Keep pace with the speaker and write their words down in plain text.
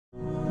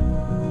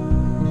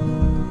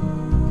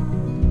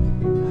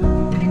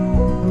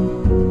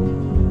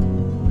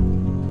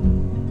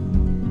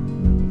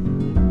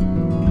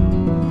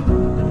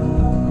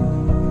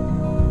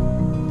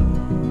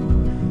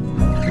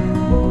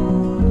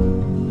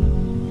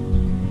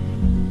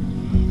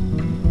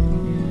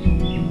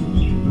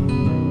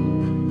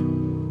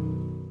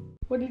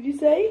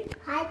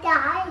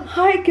guys.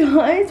 Hi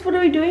guys, what are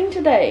we doing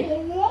today?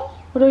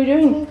 What are we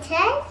doing?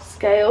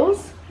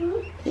 Scales?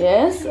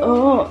 Yes?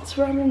 Oh, it's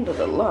right under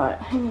the light.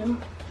 Hang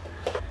on.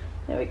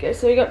 There we go.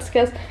 So we got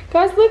scales.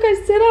 Guys, look,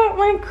 I set out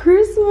my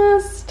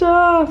Christmas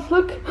stuff.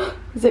 Look.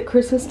 Is it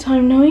Christmas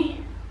time, Noe?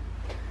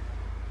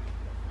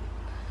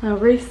 Our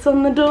wreath's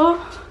on the door.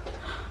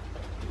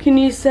 Can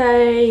you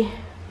say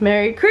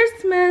Merry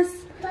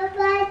Christmas?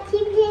 Bye-bye,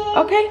 TV.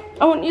 Okay,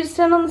 I want you to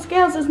stand on the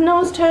scales. It's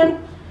Noah's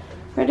turn.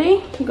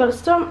 Ready? You gotta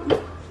stomp.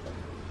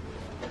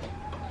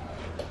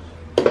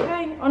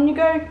 Okay, on you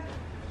go.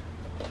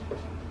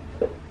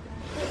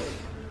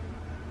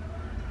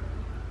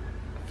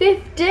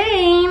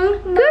 15.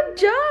 Good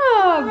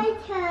job. My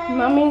turn.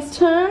 Mummy's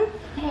turn.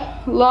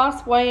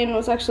 Last weigh-in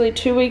was actually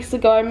 2 weeks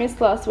ago. I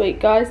missed last week,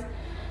 guys.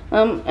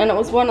 And it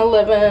was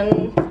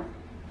 111.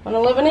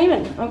 111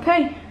 even.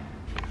 Okay.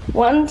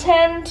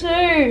 110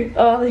 2.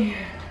 Oh, yeah.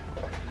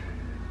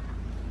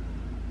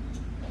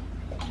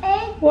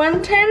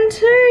 110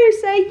 2.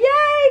 Say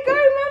yay, go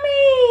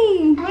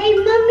mummy. Hey,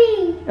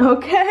 mommy.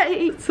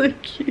 Okay, so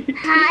cute.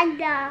 Hi,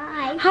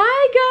 guys.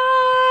 Hi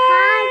guys.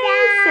 Hi,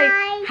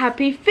 guys. Say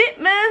happy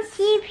Fitmas.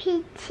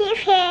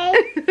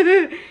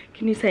 TV.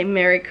 Can you say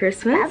Merry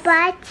Christmas?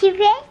 Bye-bye,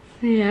 TV.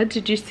 Yeah,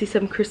 did you see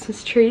some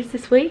Christmas trees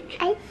this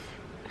week?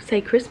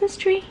 Say Christmas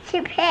tree.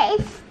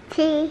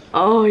 TV.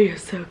 Oh, you're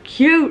so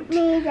cute.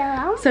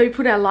 Needle. So we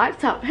put our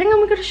lights up. Hang on,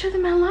 we've got to show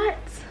them our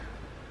lights.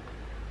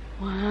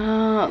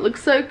 Wow, it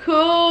looks so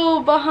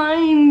cool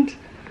behind.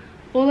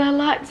 All our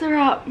lights are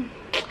up.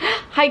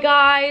 Hi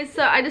guys,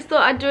 so I just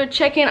thought I'd do a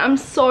check-in. I'm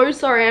so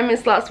sorry I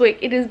missed last week.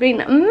 It has been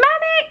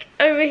manic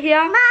over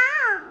here.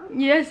 Mom.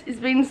 Yes, it's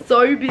been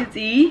so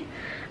busy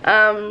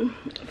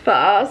for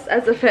us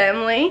as a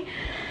family.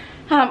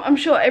 I'm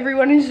sure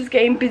everyone is just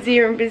getting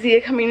busier and busier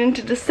coming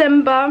into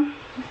December.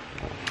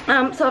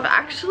 So I've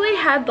actually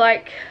had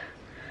like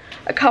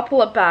a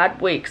couple of bad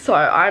weeks, so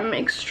I'm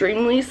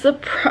extremely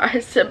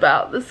surprised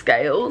about the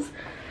scales.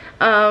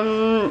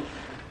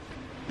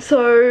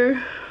 So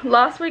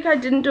last week I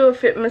didn't do a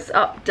Fitmas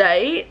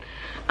update,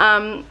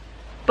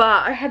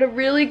 but I had a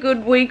really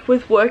good week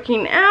with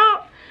working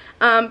out,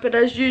 but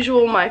as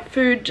usual my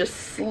food just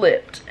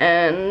slipped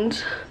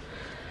and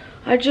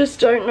I just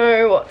don't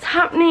know what's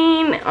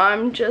happening.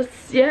 I'm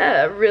just,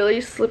 yeah,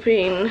 really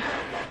slipping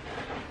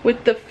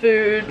with the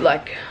food.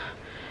 Like,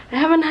 I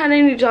haven't had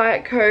any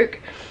Diet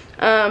Coke.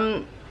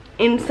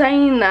 In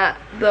saying that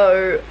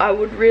though, I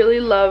would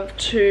really love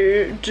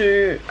to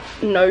do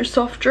no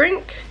soft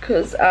drink,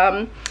 because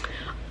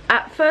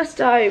at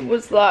first I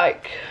was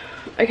like,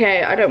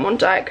 okay, I don't want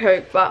Diet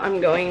Coke, but I'm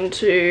going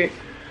to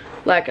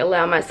like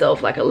allow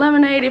myself like a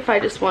lemonade if I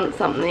just want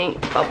something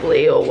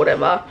bubbly or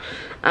whatever,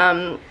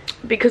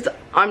 because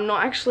I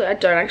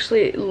don't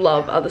actually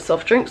love other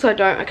soft drinks, so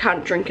I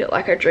can't drink it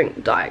like I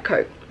drink Diet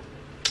Coke.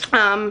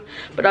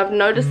 But I've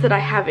noticed that I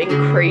have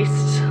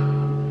increased,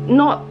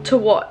 not to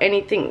what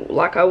anything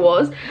like I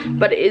was,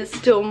 but it is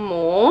still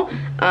more.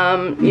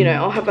 You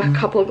know, I'll have a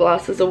couple of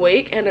glasses a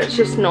week and it's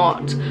just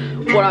not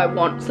what I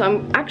want, so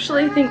I'm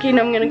actually thinking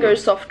I'm gonna go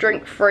soft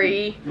drink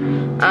free.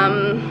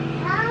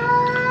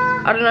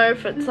 I don't know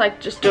if it's like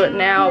just do it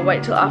now or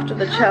wait till after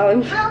the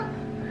challenge.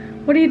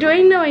 What are you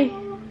doing, Noe?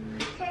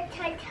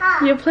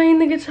 You're playing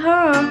the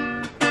guitar.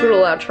 With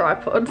all our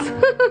tripods.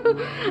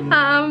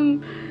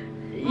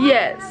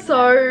 Yeah,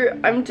 so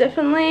I'm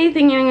definitely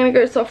thinking I'm gonna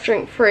go soft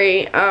drink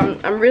free.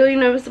 I'm really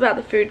nervous about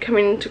the food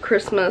coming into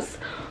Christmas,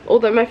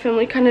 although my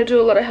family kind of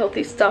do a lot of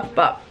healthy stuff,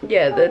 but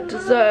yeah, the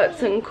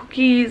desserts and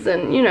cookies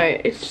and, you know,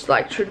 it's just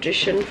like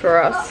tradition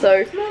for us, so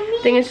I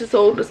think it's just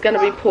all just gonna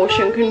be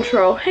portion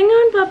control. Hang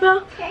on,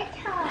 Bubba.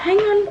 Hang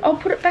on, I'll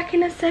put it back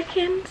in a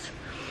second.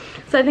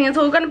 So I think it's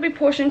all gonna be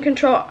portion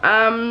control.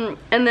 And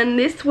then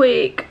this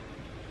week,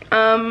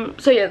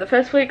 so yeah, the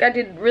first week I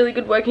did really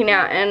good working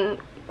out and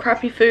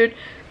crappy food.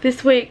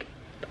 This week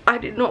I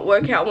did not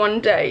work out one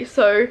day,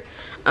 so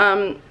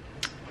and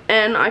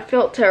I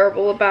felt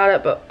terrible about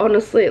it, but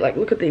honestly, like,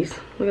 look at these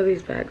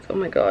bags, oh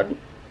my god.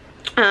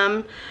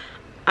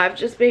 I've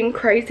just been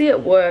crazy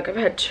at work. I've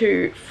had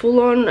 2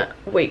 full-on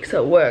weeks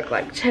at work,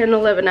 like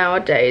 10-11 hour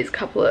days,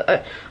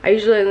 I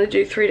usually only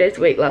do 3 days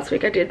a week. Last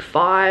week I did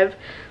 5.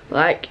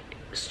 Like,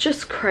 it's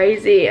just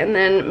crazy. And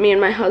then me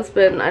and my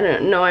husband, I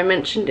don't know, I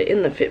mentioned it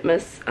in the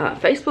Fitmas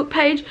Facebook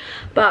page,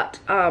 but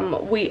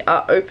we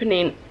are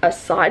opening a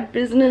side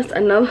business,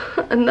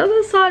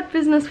 another side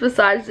business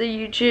besides the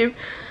YouTube.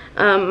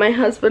 My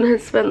husband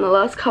has spent the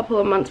last couple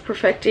of months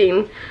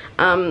perfecting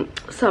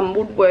some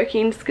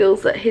woodworking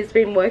skills that he's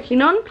been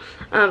working on,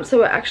 so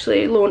we're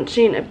actually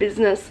launching a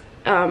business.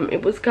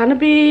 It was gonna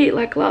be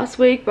like last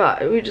week,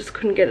 but we just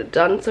couldn't get it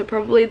done, so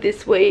probably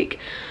this week,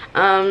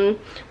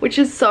 which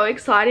is so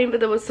exciting,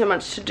 but there was so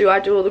much to do. I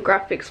do all the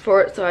graphics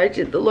for it, so I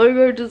did the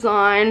logo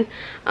design.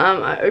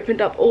 I opened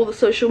up all the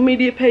social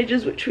media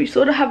pages, which we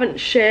sort of haven't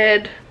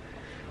shared.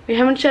 We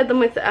haven't shared them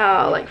with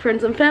our like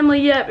friends and family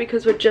yet,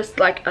 because we're just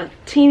like a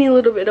teeny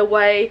little bit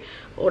away.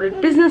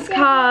 Ordered business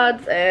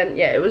cards, and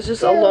yeah, it was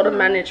just a lot of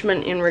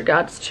management in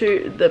regards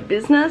to the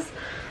business.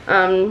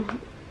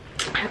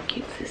 How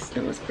cute is this?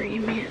 Noah's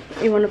bringing me it.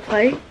 You want to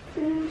play?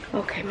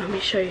 Okay, Mummy,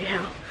 show you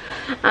how.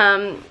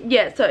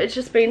 Yeah, so it's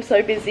just been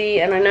so busy,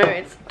 and I know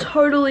it's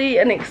totally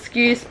an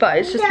excuse, but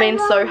it's just been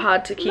so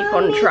hard to keep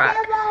on track.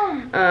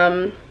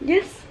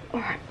 Yes. All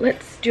right.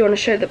 Do you want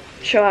to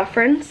show our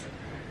friends?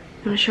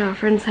 You want to show our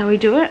friends how we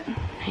do it?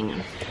 Hang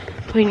on.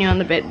 Putting you on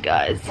the bed,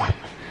 guys.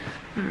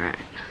 All right.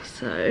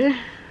 So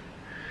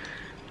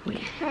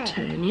we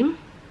turn him.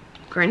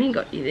 Granny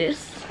got you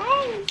this.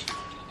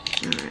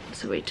 Alright,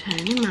 so we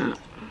turn him up.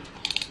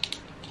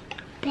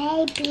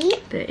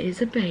 Baby. There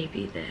is a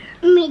baby there.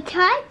 Me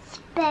touch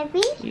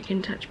baby. You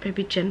can touch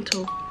baby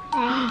gentle.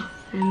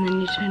 And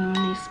then you turn him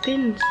when he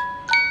spins.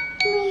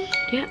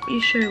 Yep, you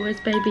show.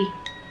 Where's baby?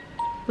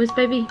 Where's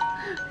baby?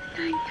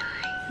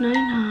 No,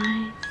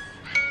 nice.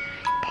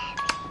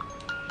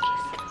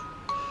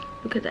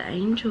 Look at the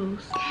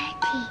angels.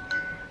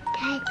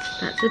 Daddy.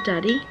 That's a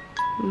daddy.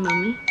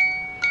 Mummy.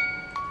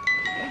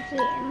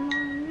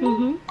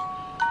 Mommy.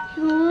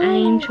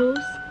 Angels.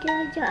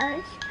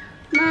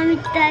 Mommy,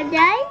 Daddy.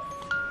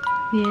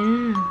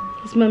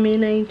 Yeah. Is Mummy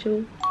an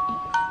angel?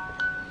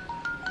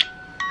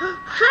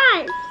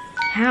 House.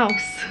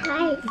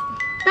 House.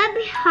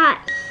 Baby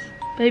house.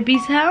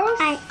 Baby's house?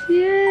 House.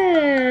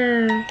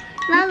 Yeah.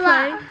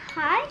 Mama,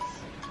 house.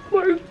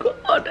 Oh my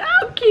god,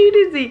 how cute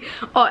is he?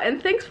 Oh, and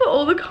thanks for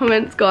all the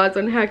comments, guys,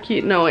 on how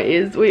cute Noah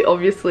is. We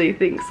obviously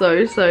think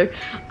so. So,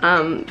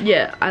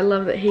 yeah, I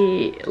love that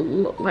he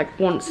like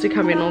wants to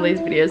come in all these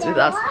videos with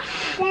us.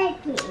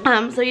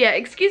 So yeah,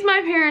 excuse my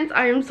appearance.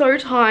 I am so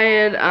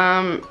tired.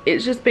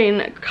 It's just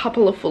been a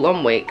couple of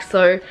full-on weeks,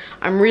 so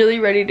I'm really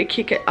ready to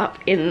kick it up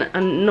in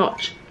a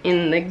notch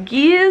in the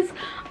gears.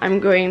 I'm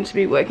going to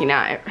be working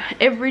out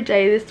every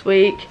day this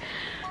week.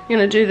 I'm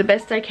gonna do the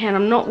best I can.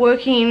 I'm not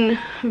working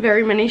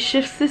very many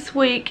shifts this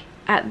week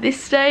at this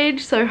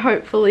stage, so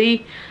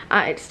hopefully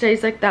it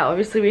stays like that.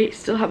 Obviously we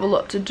still have a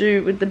lot to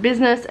do with the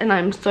business, and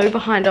I'm so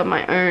behind on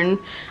my own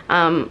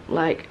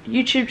like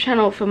YouTube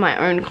channel for my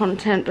own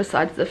content.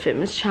 Besides the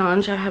Fitmas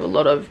challenge, I have a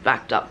lot of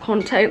backed up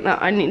content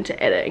that I need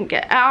to edit and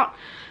get out,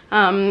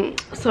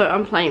 so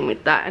I'm playing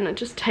with that, and it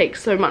just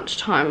takes so much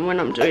time when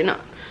I'm doing it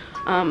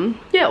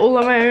yeah, all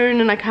on my own,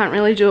 and I can't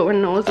really do it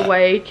when Noah's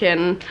awake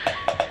and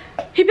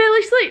he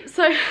barely sleeps.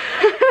 So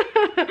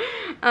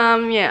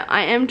yeah,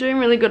 I am doing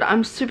really good.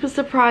 I'm super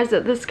surprised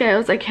at the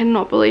scales. I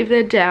cannot believe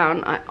they're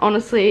down.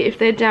 Honestly, if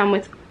they're down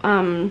with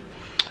how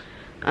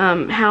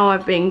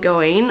I've been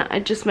going,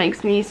 it just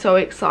makes me so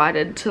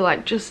excited to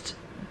like just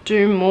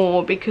do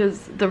more,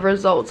 because the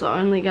results are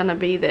only gonna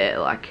be there.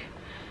 Like,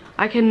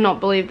 I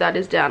cannot believe that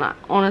is down. I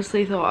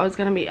honestly thought I was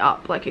gonna be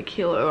up like a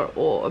kilo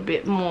or a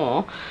bit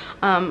more.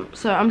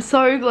 So I'm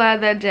so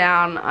glad they're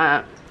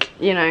down.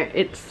 You know,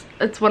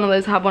 it's one of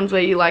those hard ones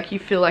where you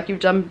feel like you've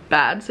done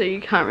bad, so you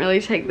can't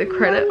really take the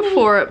credit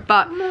for it.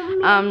 But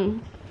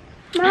Mommy.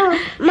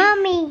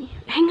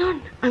 Hang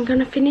on, I'm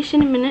gonna finish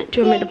in a minute.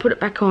 Do you want me to put it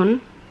back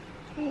on?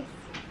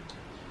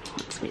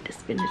 Wants me to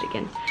spin it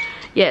again.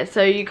 Yeah,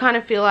 so you kind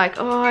of feel like,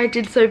 oh, I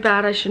did so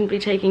bad, I shouldn't be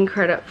taking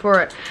credit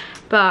for it.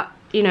 But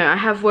you know, I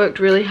have worked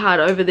really hard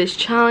over this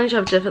challenge.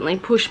 I've definitely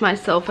pushed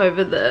myself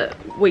over the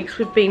weeks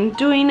we've been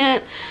doing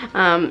it.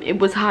 It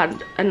was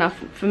hard enough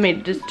for me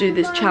to just do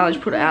this challenge,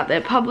 put it out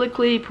there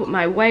publicly, put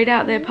my weight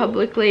out there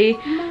publicly.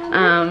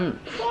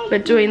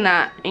 But doing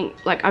that,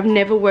 like, I've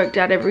never worked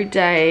out every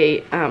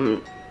day.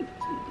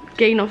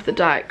 Getting off the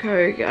Diet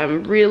Coke.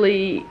 I'm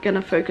really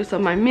gonna focus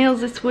on my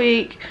meals this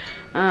week.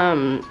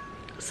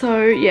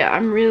 So yeah,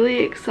 I'm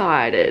really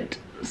excited.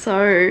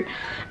 So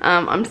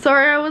I'm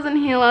sorry I wasn't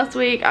here last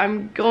week.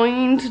 I'm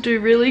going to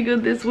do really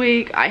good this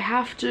week. I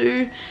have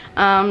to.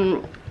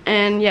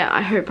 And yeah,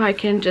 I hope I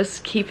can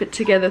just keep it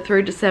together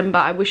through December.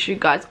 I wish you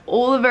guys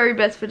all the very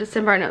best for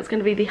December. I know it's going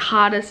to be the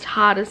hardest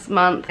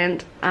month.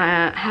 And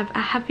have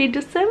a happy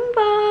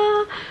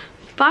December.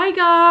 Bye,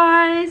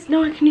 guys.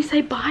 Noah, can you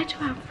say bye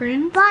to our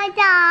friends? Bye,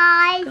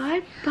 guys.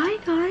 Bye,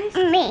 guys.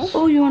 Me.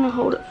 Oh, you want to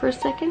hold it for a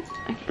second?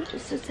 Okay,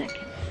 just a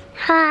second.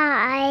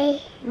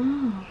 Hi.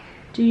 Oh.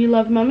 Do you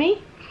love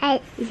Mummy?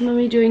 Yes. Is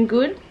Mummy doing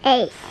good?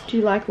 Yes. Do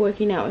you like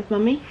working out with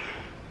Mummy?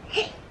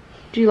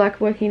 Do you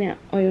like working out?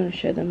 Oh, you want to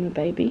show them the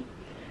baby?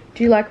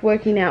 Do you like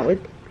working out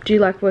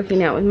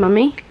with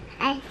Mummy?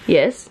 Yes.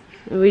 Yes.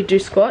 We do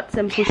squats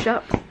and push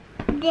up.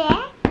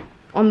 There.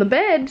 On the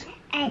bed?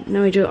 Yes.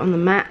 No, we do it on the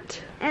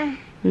mat.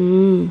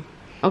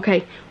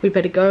 Okay, we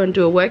better go and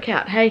do a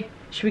workout. Hey,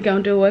 should we go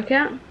and do a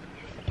workout?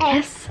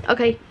 Yes.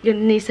 Okay, you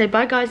need to say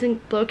bye, guys,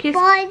 and blow a kiss.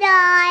 Bye,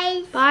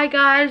 guys. Bye,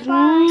 guys.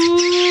 Bye.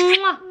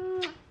 Mwah.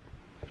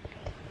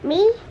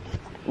 Me?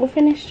 We're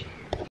finished.